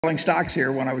selling stocks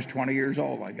here when I was 20 years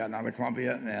old. I got out of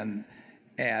Columbia,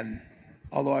 and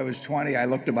although I was 20, I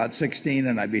looked about 16,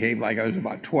 and I behaved like I was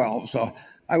about 12. So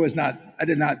I was not. I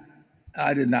did not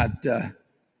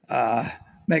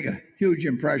make a huge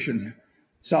impression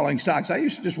selling stocks. I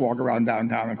used to just walk around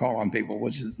downtown and call on people,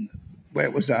 which is the way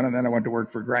it was done. And then I went to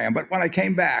work for Graham. But when I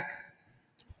came back,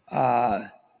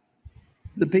 the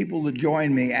people that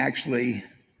joined me actually,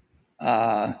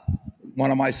 one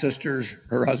of my sisters,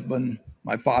 her husband,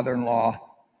 my father-in-law,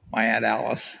 my Aunt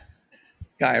Alice,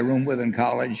 guy I roomed with in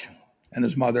college, and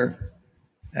his mother,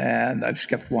 and I've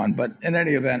skipped one. But in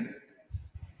any event,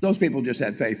 those people just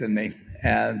had faith in me.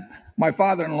 And my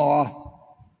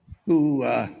father-in-law, who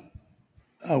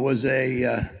was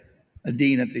a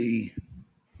dean at the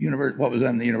what was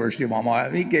then the University of Omaha,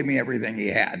 he gave me everything he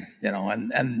had,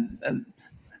 and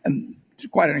to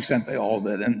quite an extent they all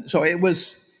did. And so it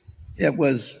was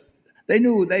they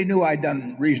knew I'd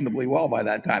done reasonably well by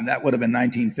that time. That would have been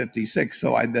 1956.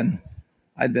 So I'd been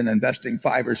investing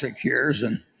 5 or 6 years,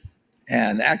 and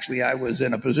actually I was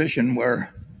in a position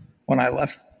where when I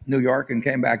left New York and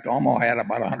came back to Omaha, I had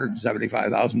about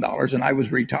 $175,000, and I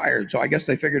was retired. So I guess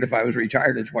they figured if I was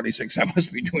retired at 26, I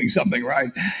must be doing something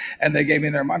right, and they gave me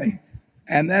their money.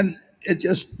 And then it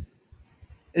just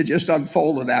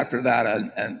unfolded after that.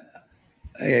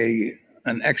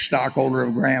 An ex-stockholder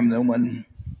of Graham Newman,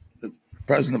 the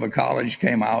president of a college,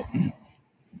 came out, and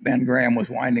Ben Graham was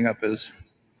winding up his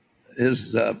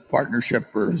partnership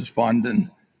or his fund, and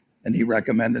he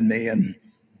recommended me. And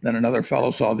then another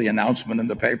fellow saw the announcement in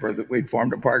the paper that we'd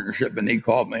formed a partnership, and he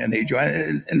called me, and he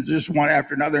joined. And just one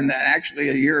after another. And then actually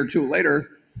a year or two later,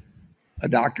 a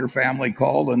doctor family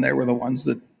called, and they were the ones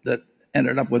that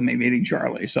ended up with me meeting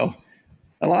Charlie. So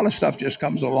a lot of stuff just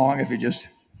comes along if you just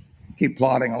keep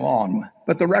plodding along.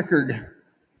 But the record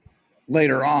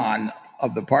later on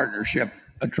of the partnership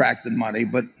attracted money,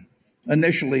 but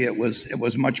initially it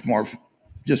was much more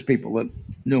just people that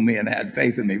knew me and had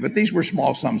faith in me. But these were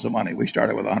small sums of money. We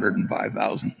started with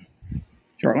 105,000.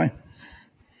 Charlie?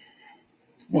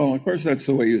 Well, of course, that's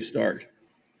the way you start.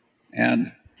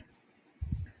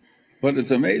 But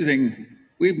it's amazing.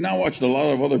 We've now watched a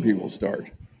lot of other people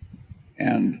start.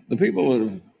 And the people that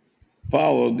have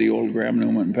followed the old Graham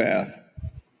Newman path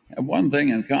have one thing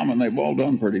in common: they've all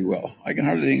done pretty well. I can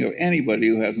hardly think of anybody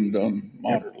who hasn't done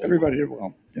moderately. Everybody did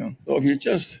well. So if you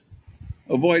just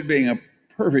avoid being a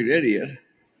perfect idiot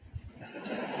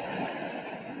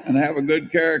and have a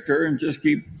good character and just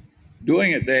keep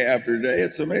doing it day after day,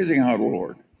 it's amazing how it will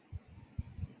work.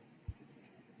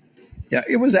 Yeah,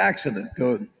 it was accident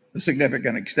to a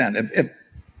significant extent.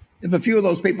 If a few of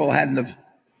those people hadn't have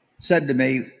said to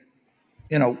me,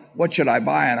 what should I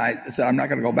buy? And I said, I'm not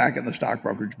going to go back in the stock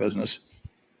brokerage business,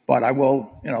 but I will,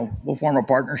 we'll form a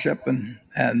partnership, and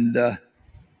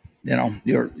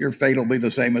your fate will be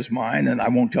the same as mine, and I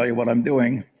won't tell you what I'm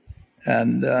doing.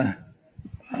 And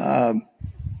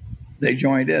they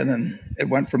joined in, and it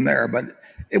went from there. But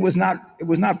it was not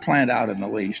planned out in the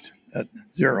least. At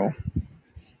zero.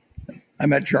 I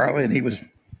met Charlie, and he was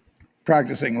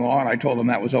practicing law, and I told him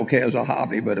that was okay as a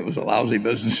hobby, but it was a lousy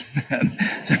business.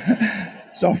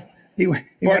 So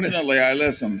fortunately, I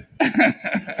listened.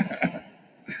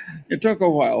 It took a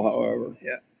while, however.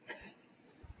 Yeah.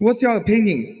 What's your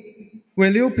opinion?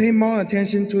 Will you pay more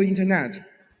attention to internet?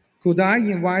 Could I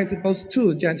invite both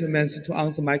two gentlemen to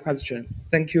answer my question?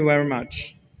 Thank you very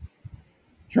much.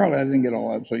 Charlie, I didn't get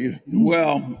all that. So you.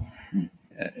 Well,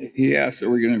 he asked that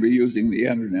we're going to be using the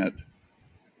internet.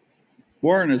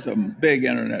 Warren is a big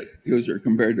internet user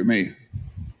compared to me,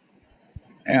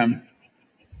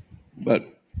 but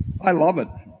I love it.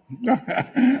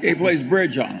 He plays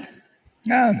bridge on it.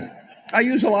 Yeah, I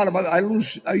use a lot of other. I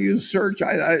use search.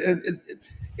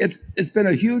 It's been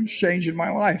a huge change in my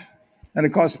life, and it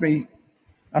cost me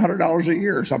 $100 a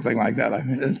year or something like that. I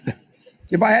mean,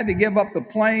 if I had to give up the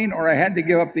plane or I had to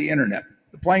give up the internet,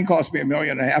 the plane cost me $1.5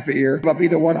 million a year. Give up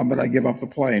either one of them, but I give up the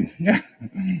plane.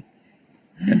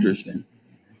 Interesting.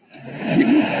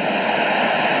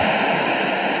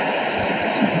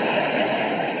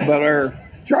 But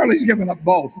Charlie's given up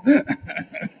both.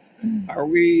 Are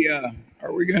we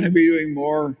going to be doing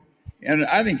more? And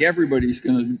I think everybody's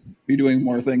going to be doing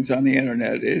more things on the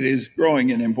internet. It is growing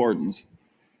in importance,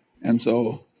 and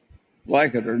so,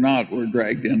 like it or not, we're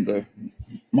dragged into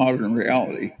modern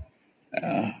reality.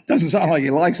 Doesn't sound like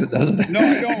he likes it, does it? No,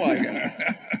 I don't like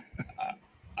it.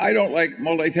 I don't like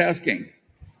multitasking.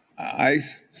 I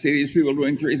see these people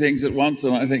doing 3 things at once,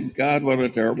 and I think, God, what a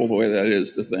terrible way that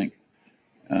is to think.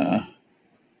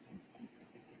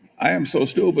 I am so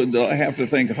stupid that I have to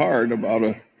think hard about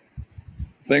a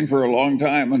thing for a long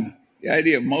time, and The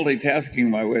idea of multitasking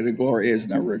my way to glory has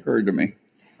never occurred to me.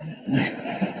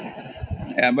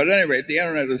 But at any rate, the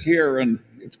internet is here, and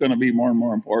it's going to be more and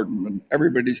more important, and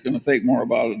everybody's going to think more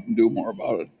about it and do more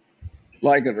about it,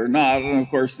 like it or not. And of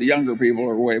course, the younger people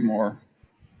are way more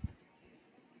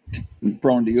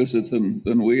prone to use it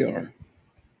than we are.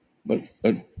 But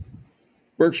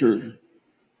Berkshire,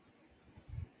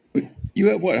 you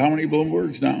have what? How many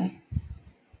Bloombergs now?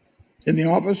 In the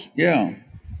office? Yeah.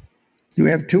 Do we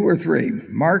have 2 or 3?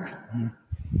 Mark?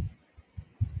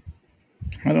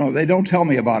 I don't know. They don't tell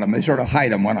me about them. They sort of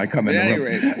hide them when I come in At the any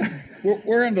room. rate,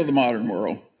 we're into the modern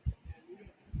world.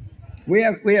 We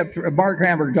have. Mark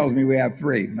Hamburg tells me we have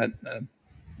 3, but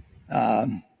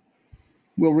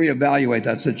we'll reevaluate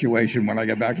that situation when I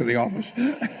get back to the office.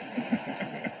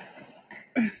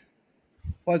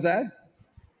 What's that?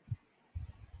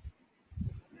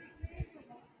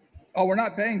 Oh, we're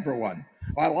not paying for one.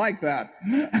 I like that.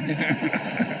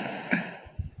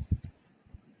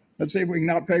 Let's see if we can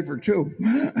not pay for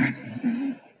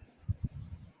 2.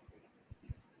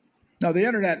 No, the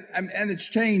internet, and it's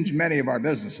changed many of our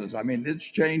businesses. I mean, it's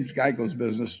changed Geico's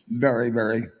business very,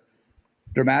 very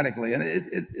dramatically, and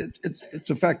it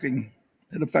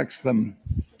affects them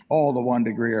all to one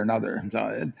degree or another.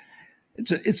 So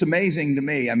it's amazing to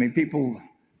me. I mean, people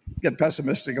get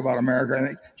pessimistic about America. I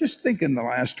think just think in the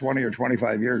last 20 or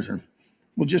 25 years, or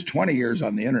well, just 20 years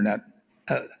on the internet,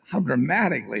 how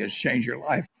dramatically it's changed your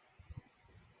life.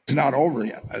 It's not over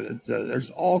yet. There's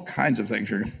all kinds of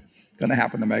things are going to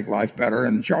happen to make life better.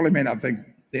 And Charlie may not think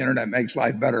the internet makes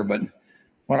life better, but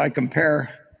when I compare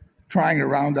trying to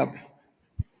round up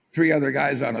 3 other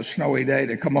guys on a snowy day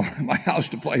to come over to my house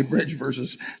to play bridge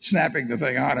versus snapping the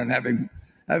thing on and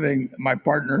having my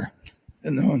partner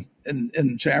in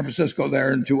San Francisco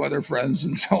there and 2 other friends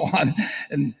and so on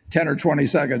in 10 or 20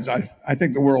 seconds, I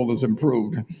think the world has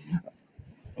improved.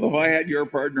 Well, if I had your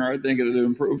partner, I think it would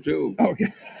improve too.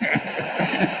 Okay.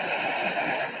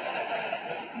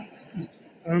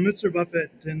 Mr.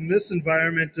 Buffett, in this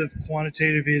environment of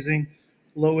quantitative easing,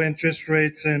 low interest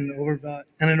rates, and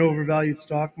an overvalued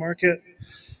stock market,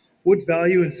 what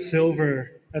value in silver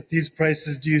at these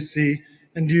prices do you see,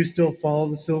 and do you still follow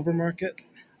the silver market?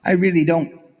 I really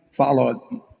don't follow it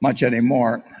much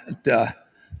anymore. At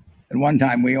one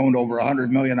time, we owned over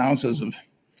 100 million ounces of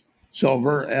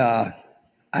silver,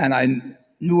 and I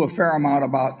knew a fair amount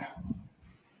about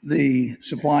the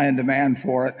supply and demand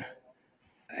for it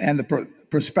and the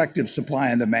prospective supply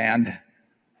and demand,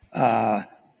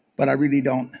 but I really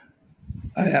don't.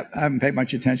 I haven't paid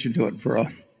much attention to it for a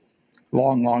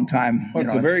long, long time. Well,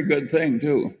 it's a very good thing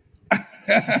too.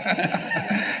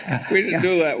 We didn't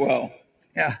do that well.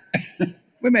 Yeah,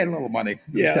 we made a little money.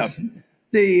 Yes.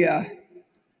 The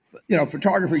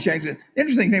photography changed. The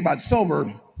interesting thing about silver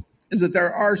is that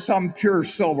there are some pure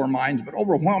silver mines, but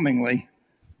overwhelmingly,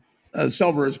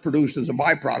 silver is produced as a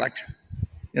byproduct,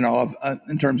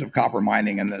 in terms of copper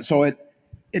mining, and so it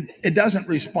doesn't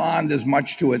respond as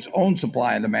much to its own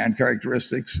supply and demand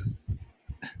characteristics.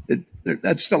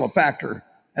 That's still a factor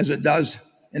as it does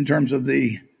in terms of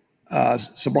the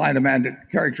supply and demand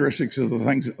characteristics of the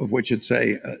things of which it's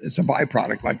a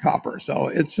byproduct like copper. So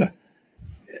it's a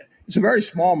very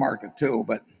small market too,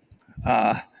 but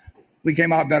we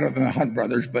came out better than the Hunt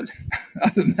brothers. But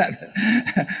other than that,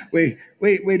 we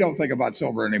don't think about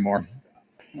silver anymore.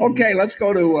 Okay, let's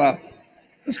go to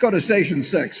station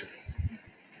 6.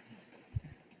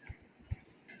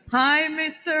 Hi,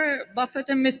 Mr. Buffett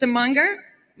and Mr. Munger.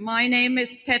 My name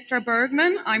is Petra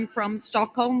Bergman. I'm from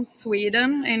Stockholm,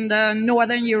 Sweden, in the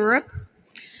Northern Europe.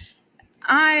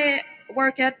 I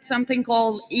work at something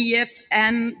called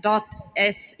EFN.se.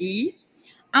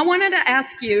 I wanted to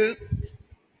ask you,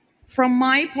 from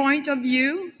my point of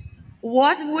view,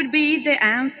 what would be the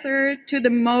answer to the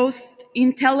most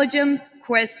intelligent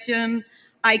question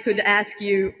I could ask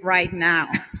you right now?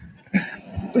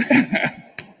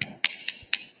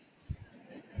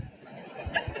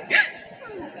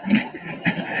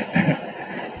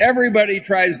 Everybody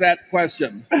tries that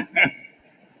question.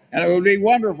 And it would be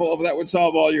wonderful if that would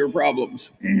solve all your problems.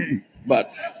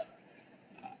 But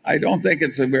I don't think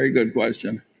it's a very good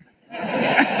question.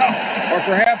 Or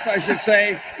perhaps I should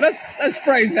say, Let's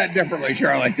phrase that differently,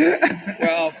 Charlie.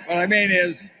 well, what I mean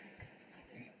is,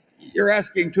 you're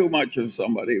asking too much of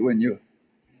somebody when you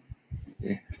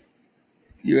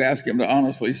ask him to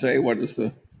honestly say what is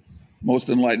the most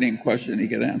enlightening question he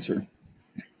could answer.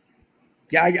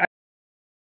 Yeah,